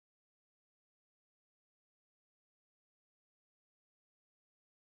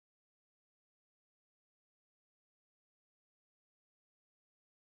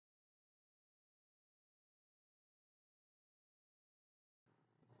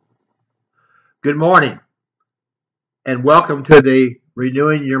Good morning, and welcome to the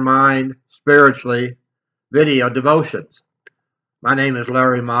Renewing Your Mind Spiritually video devotions. My name is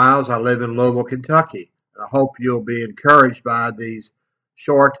Larry Miles. I live in Louisville, Kentucky. I hope you'll be encouraged by these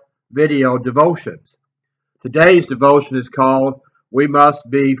short video devotions. Today's devotion is called, We Must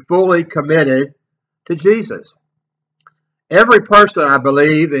Be Fully Committed to Jesus. Every person, I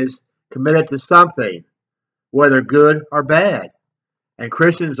believe, is committed to something, whether good or bad, and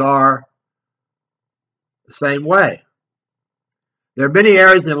Christians are the same way. There are many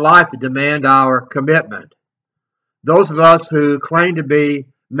areas in life that demand our commitment. Those of us who claim to be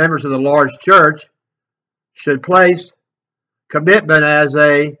members of the Lord's church should place commitment as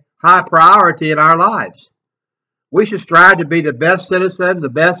a high priority in our lives. We should strive to be the best citizen, the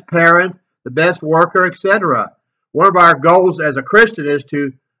best parent, the best worker, etc. One of our goals as a Christian is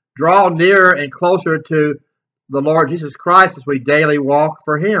to draw nearer and closer to the Lord Jesus Christ as we daily walk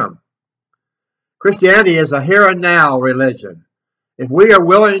for Him. Christianity is a here and now religion. If we are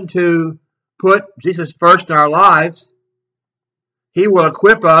willing to put Jesus first in our lives, He will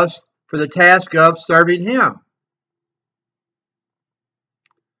equip us for the task of serving Him.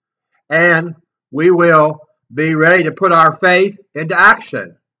 And we will be ready to put our faith into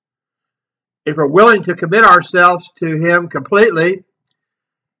action. If we're willing to commit ourselves to Him completely,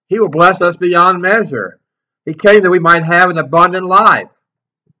 He will bless us beyond measure. He came that we might have an abundant life.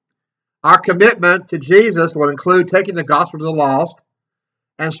 Our commitment to Jesus will include taking the gospel to the lost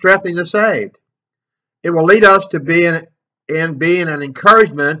and strengthening the saved. It will lead us to being an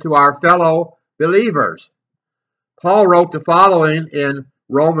encouragement to our fellow believers. Paul wrote the following in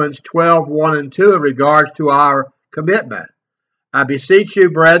Romans 12:1 and 2 in regards to our commitment. I beseech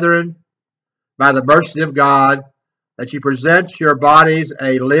you, brethren, by the mercy of God, that you present your bodies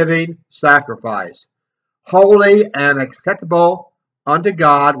a living sacrifice, holy and acceptable unto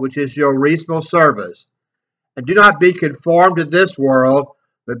God, which is your reasonable service. And do not be conformed to this world,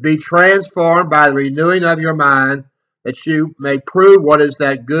 but be transformed by the renewing of your mind, that you may prove what is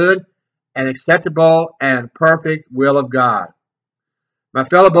that good and acceptable and perfect will of God. My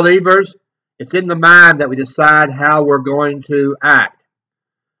fellow believers, it's in the mind that we decide how we're going to act.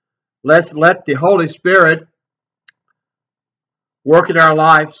 Let's let the Holy Spirit work in our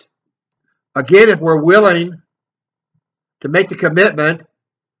lives. Again, if we're willing to make the commitment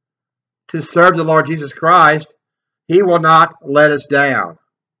to serve the Lord Jesus Christ, He will not let us down.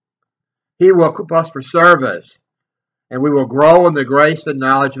 He will equip us for service, and we will grow in the grace and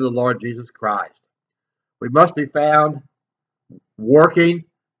knowledge of the Lord Jesus Christ. We must be found working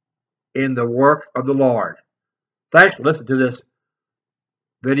in the work of the Lord. Thanks for listening to this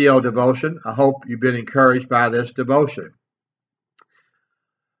video devotion. I hope you've been encouraged by this devotion.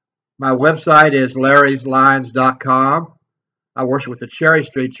 My website is larryslines.com. I worship with the Cherry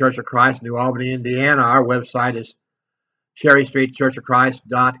Street Church of Christ, New Albany, Indiana. Our website is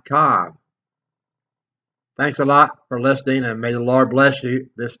cherrystreetchurchofchrist.com. Thanks a lot for listening, and may the Lord bless you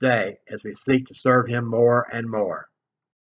this day as we seek to serve Him more and more.